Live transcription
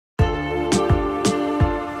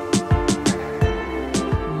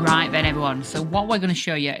Right then, everyone. So what we're going to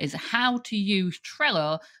show you is how to use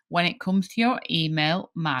Trello when it comes to your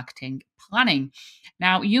email marketing planning.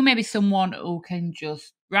 Now, you may be someone who can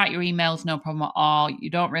just write your emails, no problem at all. You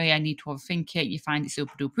don't really need to overthink it. You find it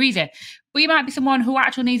super duper easy. But you might be someone who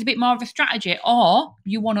actually needs a bit more of a strategy, or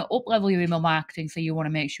you want to up-level your email marketing, so you want to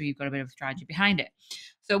make sure you've got a bit of a strategy behind it.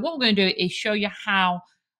 So what we're going to do is show you how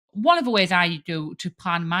one of the ways I do to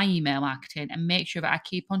plan my email marketing and make sure that I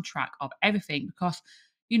keep on track of everything, because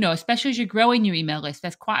you know, especially as you're growing your email list,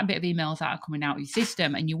 there's quite a bit of emails that are coming out of your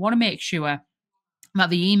system, and you want to make sure that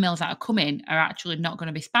the emails that are coming are actually not going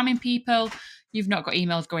to be spamming people. You've not got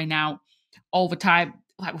emails going out all the time,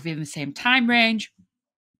 like within the same time range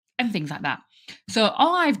and things like that. So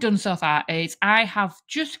all I've done so far is I have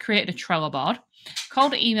just created a Trello board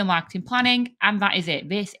called Email Marketing Planning, and that is it.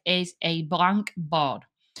 This is a blank board.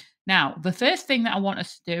 Now, the first thing that I want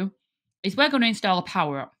us to do is we're going to install a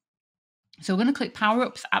power-up. So we're going to click Power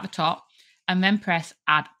Ups at the top and then press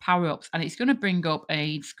Add Power Ups. And it's going to bring up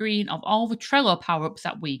a screen of all the Trello Power Ups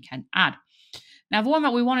that we can add. Now, the one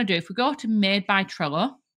that we want to do, if we go to Made by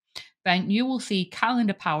Trello, then you will see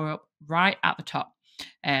Calendar Power Up right at the top.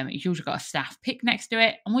 It's usually got a staff pick next to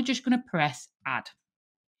it, and we're just going to press Add.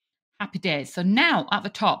 Happy days. So now at the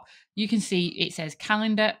top, you can see it says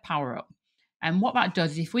Calendar Power Up. And what that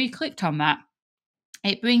does is if we clicked on that,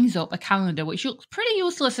 it brings up a calendar, which looks pretty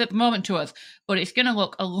useless at the moment to us, but it's going to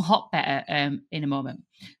look a lot better in a moment.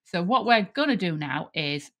 So what we're going to do now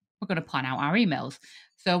is we're going to plan out our emails.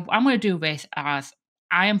 So I'm going to do this as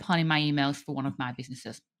I am planning my emails for one of my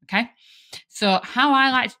businesses. Okay. So how I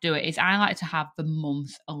like to do it is I like to have the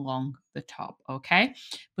months along the top. Okay.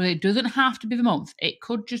 But it doesn't have to be the months. It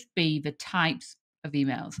could just be the types of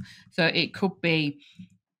emails. So it could be,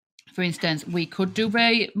 for instance, we could do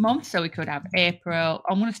the month, so we could have April.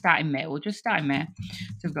 I'm going to start in May. We'll just start in May.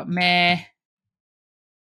 So we've got May,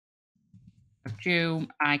 June.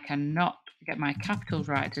 I cannot get my capitals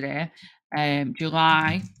right today.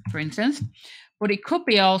 July, for instance. But it could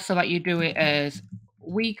be also that you do it as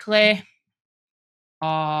weekly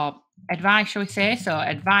or advice, shall we say. So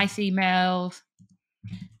advice emails,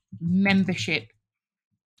 membership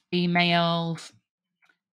emails.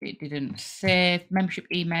 It didn't save membership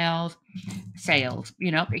emails, sales. You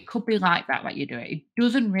know, it could be like that you do it. It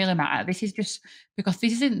doesn't really matter. This is just because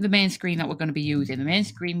this isn't the main screen that we're going to be using. The main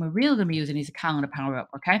screen we're really going to be using is a calendar power up.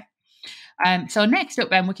 Okay. So next up,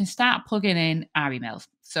 then we can start plugging in our emails.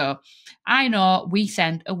 So I know we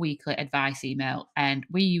send a weekly advice email, and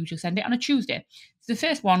we usually send it on a Tuesday. So the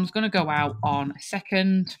first one's going to go out on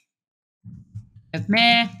 2nd of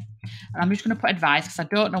May, and I'm just going to put advice because I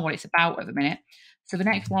don't know what it's about at the minute. So the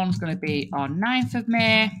next one's going to be on 9th of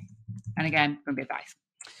May, and again, going to be advice.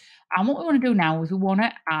 And what we want to do now is we want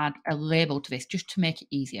to add a label to this just to make it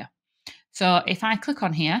easier. So if I click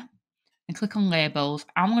on here and click on labels,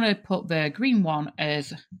 I'm going to put the green one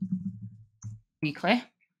as weekly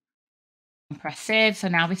and press save. So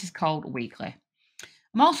now this is called weekly.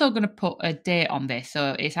 I'm also going to put a date on this.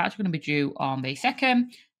 So it's actually going to be due on the 2nd.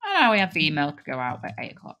 And now we have the email to go out at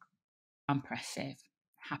 8 o'clock. And press save.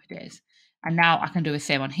 Happy days. And now I can do the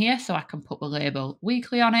same on here. So I can put the label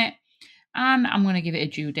weekly on it. And I'm going to give it a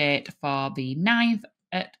due date for the 9th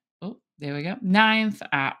at, oh, there we go, 9th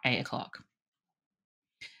at 8 o'clock.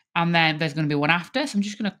 And then there's going to be one after. So I'm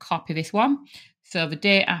just going to copy this one. So the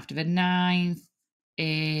date after the 9th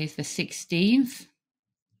is the 16th.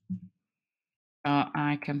 So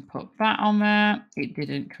I can put that on there. It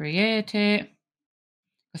didn't create it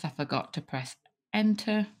because I forgot to press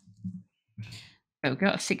enter. There we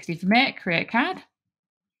go, 16th of May, create card.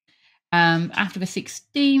 After the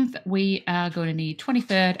 16th, we are going to need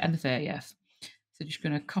 23rd and the 30th. So just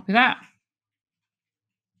going to copy that.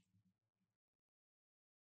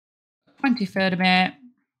 23rd of May.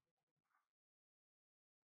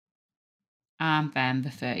 And then the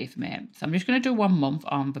 30th of May. So I'm just going to do 1 month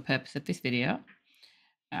on the purpose of this video.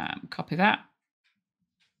 Copy that.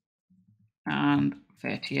 And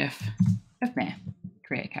 30th of May,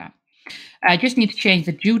 create a card. I just need to change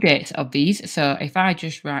the due dates of these. So if I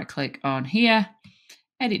just right click on here,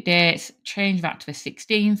 edit dates, change that to the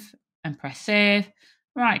 16th and press save,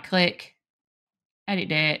 right click, edit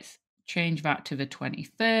dates, change that to the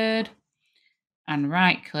 23rd and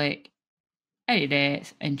right click, edit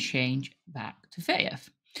dates and change that to 30th.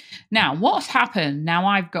 Now what's happened now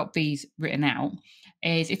I've got these written out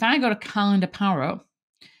is if I go to calendar power up,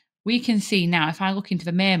 we can see now, if I look into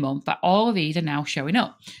the May month, that all of these are now showing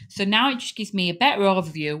up. So now it just gives me a better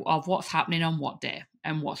overview of what's happening on what day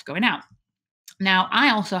and what's going out. Now,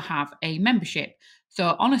 I also have a membership.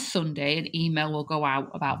 So on a Sunday, an email will go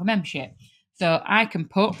out about the membership. So I can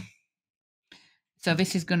put, So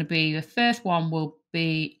this is going to be, the first one will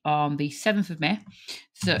be on the 7th of May.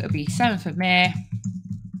 So it'll be 7th of May,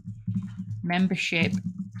 membership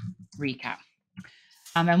recap.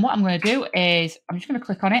 And then what I'm going to do is I'm just going to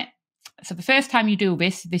click on it. So the first time you do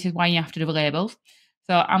this, this is why you have to do the labels.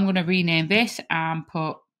 So I'm going to rename this and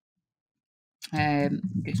put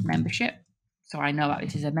just membership. So I know that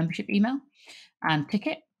this is a membership email, and tick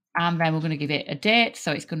it. And then we're going to give it a date.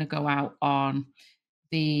 So it's going to go out on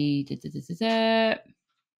the,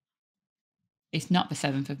 it's not the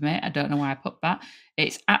 7th of May. I don't know why I put that.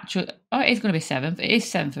 It's actually, oh, it is going to be 7th. It is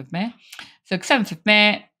 7th of May. So 7th of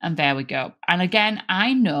May, and there we go. And again,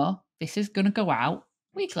 I know this is going to go out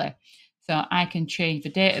weekly. So I can change the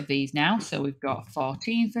date of these now. So we've got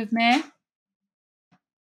 14th of May.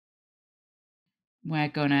 We're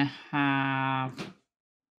going to have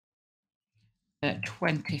the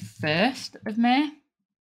 21st of May.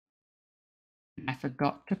 I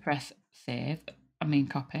forgot to press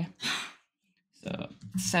copy. So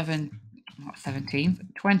 17th,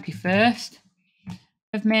 21st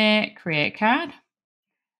of May, create card.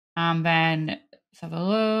 And then let's have a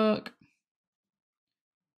look.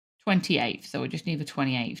 28th. So we just need the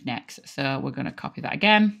 28th next. So we're going to copy that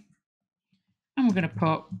again. And we're going to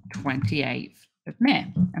put 28th of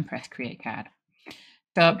May and press create card.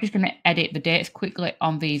 So I'm just going to edit the dates quickly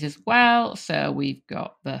on these as well. So we've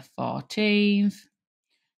got the 14th.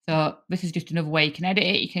 So this is just another way you can edit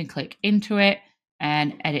it. You can click into it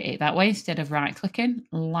and edit it that way instead of right clicking.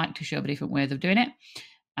 I like to show the different ways of doing it.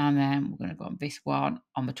 And then we're going to go on this one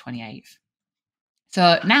on the 28th.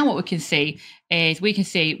 So now what we can see is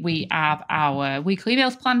we have our weekly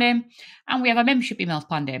emails planned in and we have our membership emails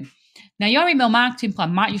planned in. Now your email marketing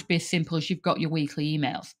plan might just be as simple as you've got your weekly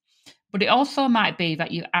emails. But it also might be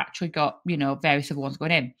that you've actually got, various other ones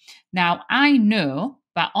going in. Now, I know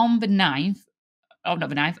that on the 9th, on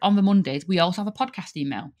the Mondays, we also have a podcast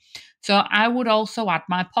email. So I would also add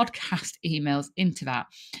my podcast emails into that.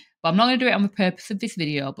 But I'm not going to do it on the purpose of this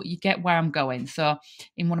video, but you get where I'm going. So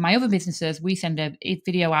in one of my other businesses, we send a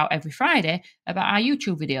video out every Friday about our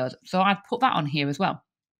YouTube videos. So I'd put that on here as well.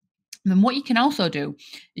 And then what you can also do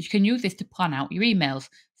is you can use this to plan out your emails.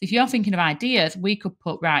 So if you're thinking of ideas, we could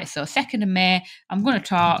put, right, so 2nd of May, I'm going to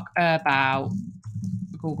talk about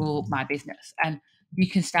Google My Business. And you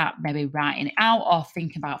can start maybe writing it out or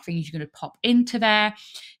think about things you're going to pop into there.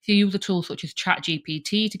 If you use a tool such as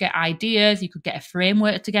ChatGPT to get ideas, you could get a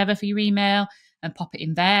framework together for your email and pop it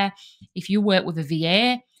in there. If you work with a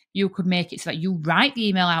VA, you could make it so that you write the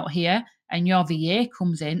email out here and your VA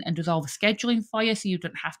comes in and does all the scheduling for you, so you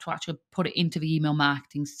don't have to actually put it into the email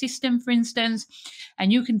marketing system, for instance.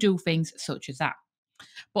 And you can do things such as that.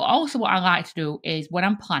 But also what I like to do is when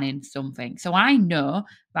I'm planning something. So I know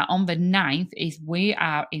that on the 9th is we're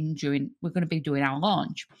going to be doing our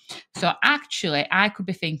launch. So actually I could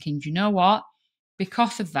be thinking, do you know what?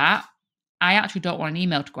 Because of that, I actually don't want an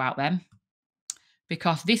email to go out then.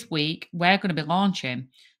 Because this week we're going to be launching.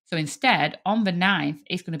 So instead, on the 9th,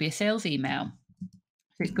 it's going to be a sales email.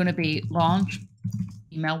 So it's going to be launch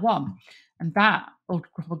email 1. And that we're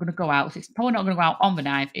going to go out. So it's probably not going to go out on the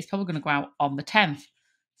 9th. It's probably going to go out on the 10th.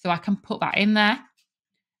 So I can put that in there.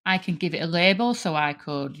 I can give it a label. So I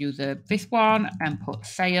could use this one and put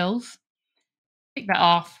sales. Tick that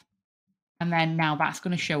off. And then now that's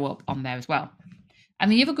going to show up on there as well.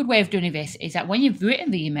 And the other good way of doing this is that when you've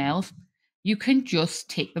written the emails, you can just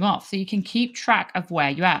tick them off. So you can keep track of where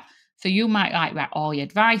you're at. So you might write all your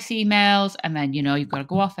advice emails and then, you've got to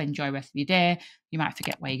go off and enjoy the rest of your day. You might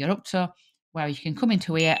forget where you got up to. Whereas you can come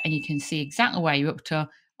into here and you can see exactly where you're up to.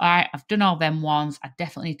 All right, I've done all them ones. I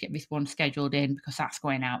definitely need to get this one scheduled in because that's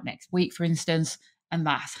going out next week, for instance. And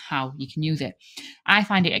that's how you can use it. I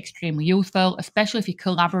find it extremely useful, especially if you're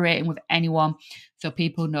collaborating with anyone so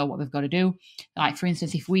people know what they've got to do. Like, for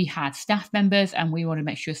instance, if we had staff members and we want to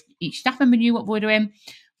make sure each staff member knew what we're doing,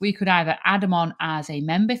 we could either add them on as a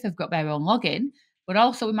member if they've got their own login, but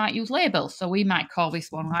also we might use labels. So we might call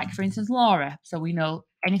this one, like, for instance, Laura. So we know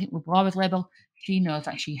anything with Laura's label, she knows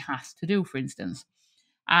that she has to do, for instance.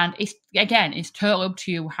 And it's totally up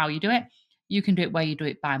to you how you do it. You can do it where you do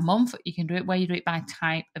it by month. You can do it where you do it by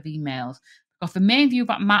type of emails. Because the main view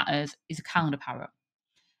that matters is a calendar parrot.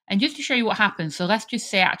 And just to show you what happens, so let's just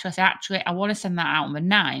say actually, I want to send that out on the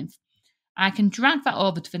 9th. I can drag that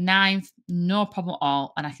over to the 9th, no problem at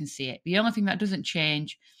all, and I can see it. The only thing that doesn't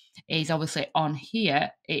change is obviously on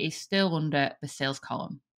here, it is still under the sales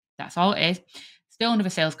column. That's all it is. Still under the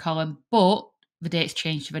sales column, but the date's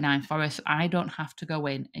changed to the 9th for us, so I don't have to go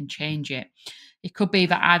in and change it. It could be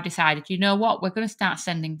that I've decided, you know what, we're going to start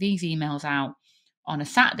sending these emails out on a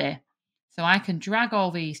Saturday. So I can drag all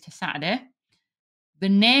these to Saturday. The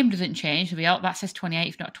name doesn't change. So that says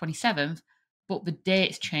 28th, not 27th, but the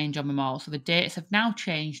dates change on them all. So the dates have now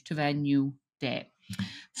changed to their new date.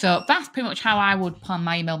 So that's pretty much how I would plan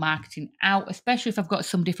my email marketing out, especially if I've got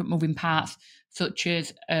some different moving parts, such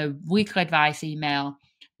as a weekly advice email,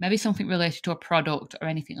 maybe something related to a product or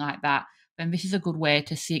anything like that. Then this is a good way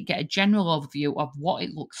to get a general overview of what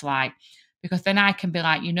it looks like, because then I can be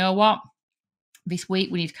like, you know what, this week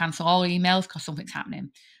we need to cancel all emails because something's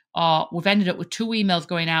happening. Or we've ended up with 2 emails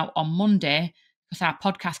going out on Monday because our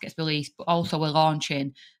podcast gets released, but also we're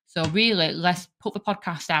launching. So really, let's put the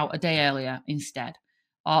podcast out a day earlier instead.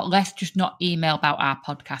 Or let's just not email about our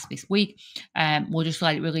podcast this week. We'll just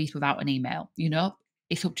let it release without an email.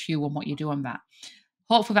 It's up to you on what you do on that.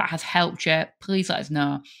 Hopefully that has helped you. Please let us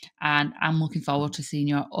know. And I'm looking forward to seeing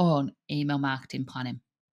your own email marketing planning.